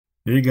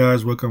Hey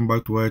guys, welcome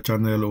back to our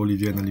channel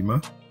Olivier and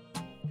Alima.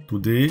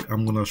 Today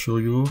I'm gonna show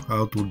you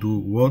how to do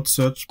word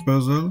search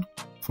puzzle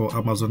for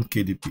Amazon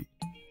KDP.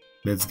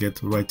 Let's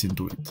get right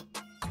into it.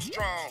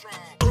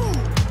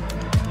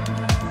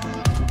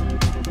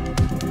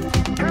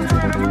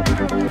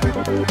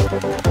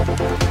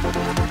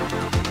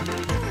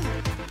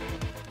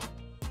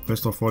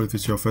 First of all, if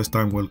it's your first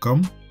time,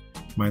 welcome.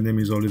 My name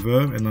is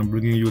Oliver and I'm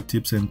bringing you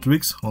tips and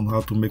tricks on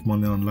how to make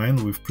money online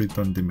with print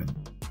on demand.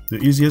 The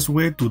easiest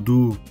way to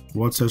do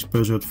word search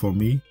puzzle for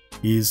me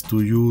is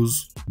to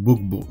use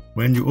BookBolt.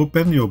 When you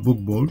open your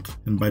BookBolt,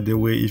 and by the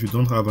way, if you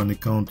don't have an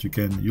account, you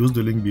can use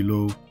the link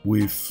below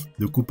with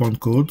the coupon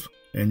code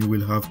and you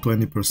will have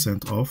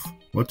 20% off.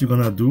 What you're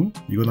gonna do,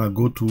 you're gonna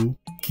go to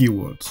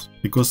keywords,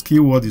 because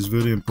keyword is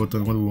very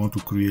important when we want to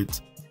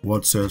create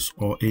word search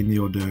or any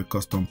other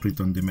custom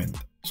print on demand.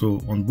 So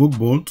on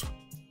BookBolt,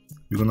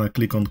 you're gonna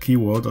click on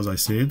keyword as I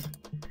said,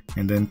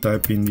 and then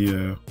type in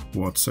your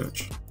word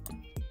search.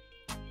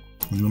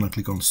 You're gonna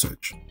click on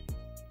search.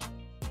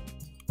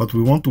 What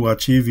we want to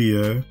achieve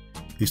here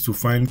is to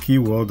find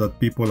keyword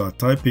that people are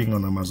typing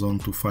on Amazon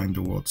to find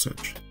the word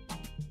search.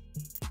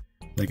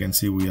 Like you can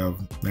see, we have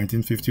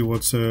 1950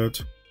 word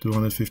search,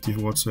 250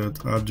 word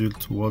search,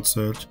 adult word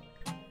search,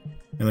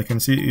 and I can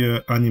see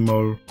here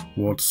animal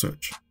word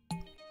search.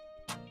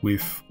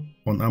 With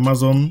on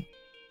Amazon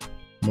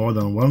more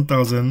than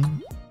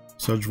 1,000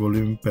 search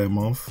volume per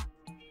month,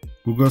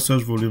 Google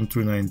search volume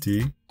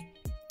 390,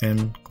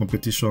 and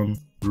competition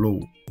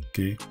low.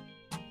 Okay,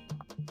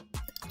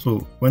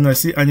 so when I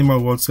see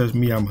animal word search,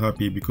 I'm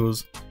happy,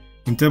 because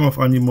in terms of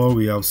animal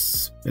we have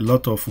a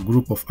lot of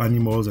group of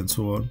animals and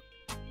so on,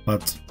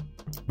 but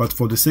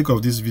for the sake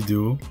of this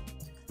video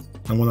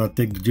I'm gonna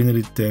take the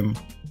generic term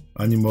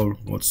animal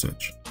word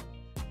search.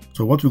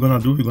 So what we're gonna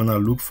do, we're gonna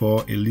look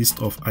for a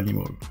list of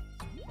animal,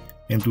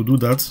 and to do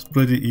that it's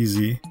pretty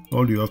easy.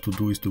 All you have to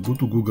do is to go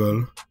to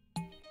Google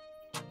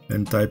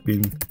and type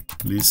in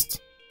list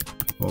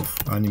of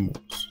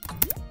animals.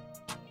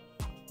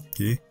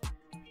 Okay, you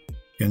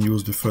can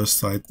use the first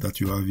site that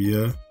you have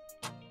here,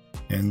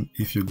 and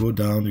if you go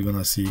down, you're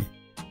gonna see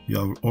you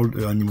have all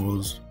the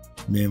animals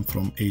named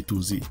from A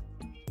to Z.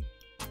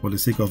 For the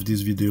sake of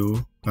this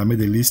video, I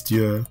made a list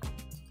here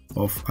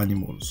of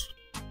animals,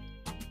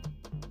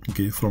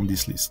 okay, from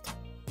this list.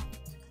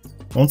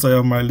 Once I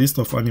have my list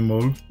of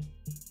animals,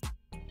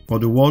 for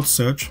the word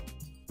search,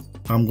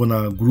 I'm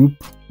gonna group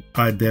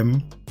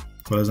them,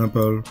 for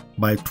example,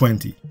 by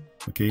 20.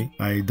 Okay,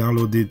 I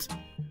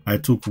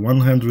took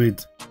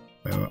 100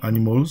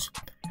 animals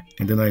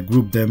and then I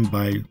grouped them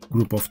by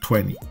group of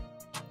 20,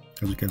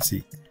 as you can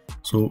see.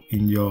 So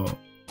in your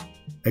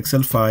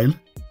Excel file,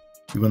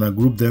 you're gonna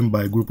group them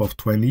by group of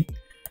 20,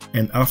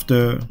 and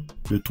after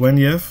the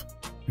 20th,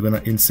 you're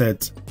gonna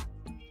insert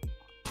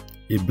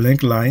a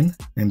blank line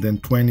and then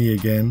 20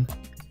 again,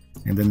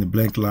 and then a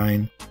blank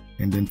line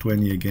and then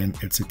 20 again,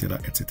 etc.,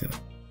 etc.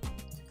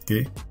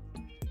 Okay,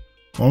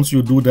 once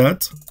you do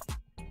that,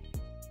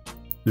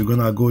 you're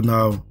gonna go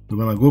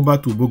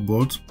back to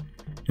BookBolt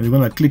and you're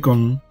gonna click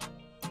on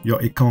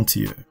your account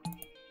here.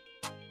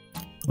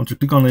 Once you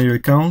click on your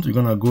account, you're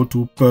gonna go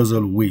to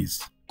Puzzle Quiz,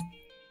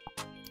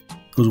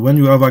 because when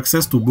you have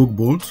access to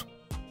BookBolt,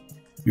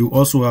 you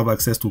also have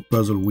access to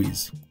Puzzle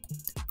Quiz.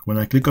 When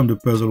I click on the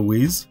Puzzle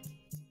Quiz,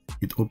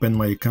 it opened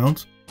my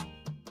account,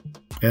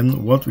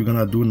 and what we're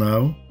gonna do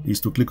now is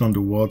to click on the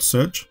word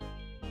search,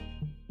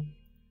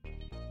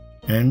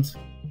 and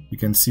you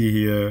can see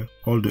here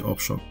all the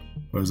options.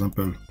 For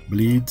example,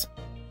 bleed,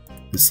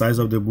 the size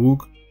of the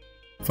book,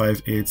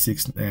 5'8",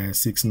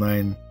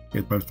 6'9",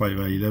 8.5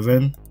 by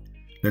 11.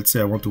 Let's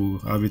say I want to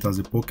have it as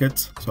a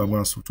pocket, so I'm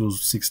going to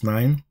choose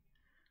 6'9".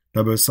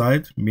 Double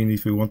side, meaning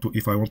if I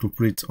want to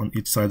print on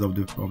each side of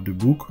the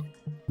book,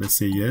 let's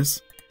say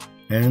yes.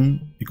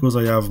 And because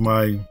I have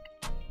the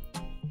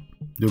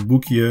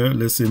book here,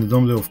 let's say the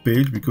number of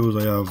page, because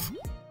I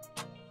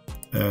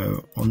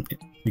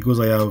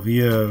have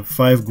here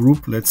 5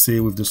 group, let's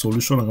say with the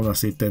solution, I'm gonna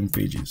say 10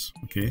 pages.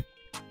 Okay,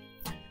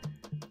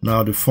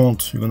 now the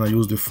font, you're gonna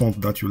use the font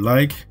that you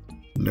like.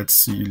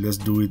 Let's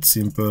do it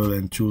simple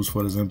and choose,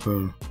 for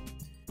example,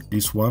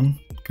 this one,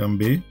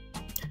 𝗘𝗫𝗧𝗥𝗔,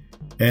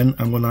 and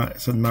I'm gonna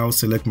now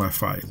select my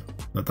file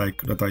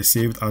that I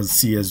saved as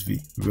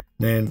CSV.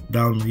 Then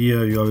down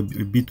here you have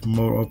a bit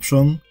more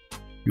option.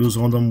 Use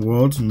random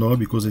words, no,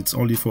 because it's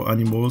only for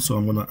animals, so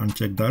I'm gonna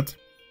uncheck that.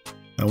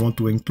 I want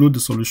to include the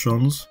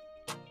solutions,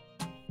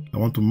 I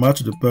want to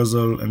match the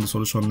puzzle and the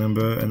solution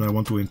number, and I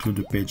want to include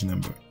the page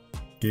number.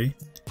 Okay,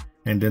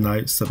 and then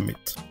I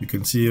submit. You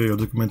can see here your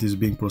document is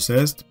being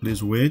processed.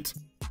 Please wait.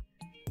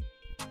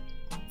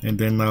 And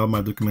then now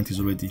my document is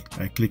ready.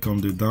 I click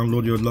on the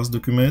download your last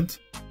document.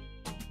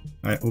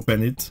 I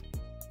open it.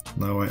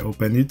 Now I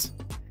open it,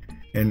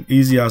 and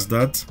easy as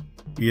that,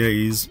 here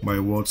is my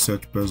word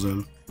search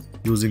puzzle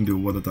using the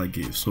word that I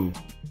gave. So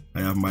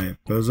I have my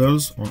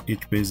puzzles on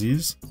each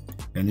pages,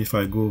 and if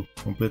I go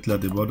completely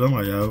at the bottom,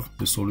 I have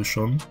the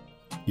solution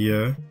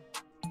here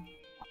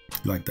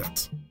like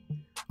that.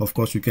 Of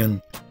course, you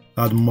can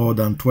add more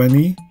than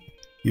 20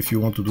 If you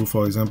want to do,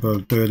 for example,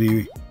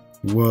 30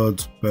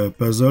 words per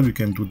puzzle, you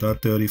can do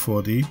that, 30,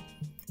 40.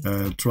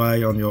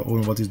 Try on your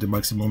own what is the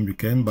maximum you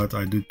can, but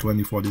I did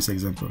 20 for this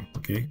example.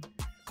 Okay,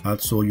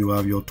 so you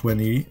have your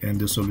 20 and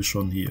the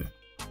solution here.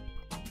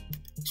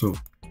 So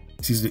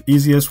this is the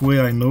easiest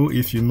way I know.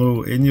 If you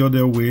know any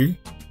other way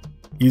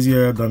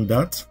easier than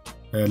that,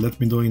 let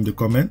me know in the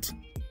comment.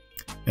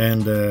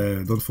 And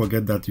don't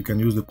forget that you can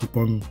use the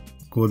coupon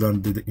code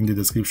in the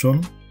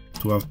description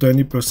to have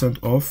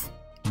 20% off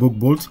book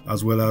bolt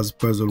as well as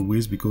puzzle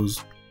whiz,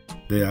 because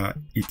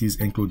it is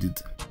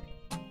included.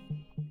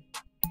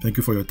 Thank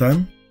you for your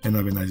time and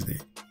have a nice day.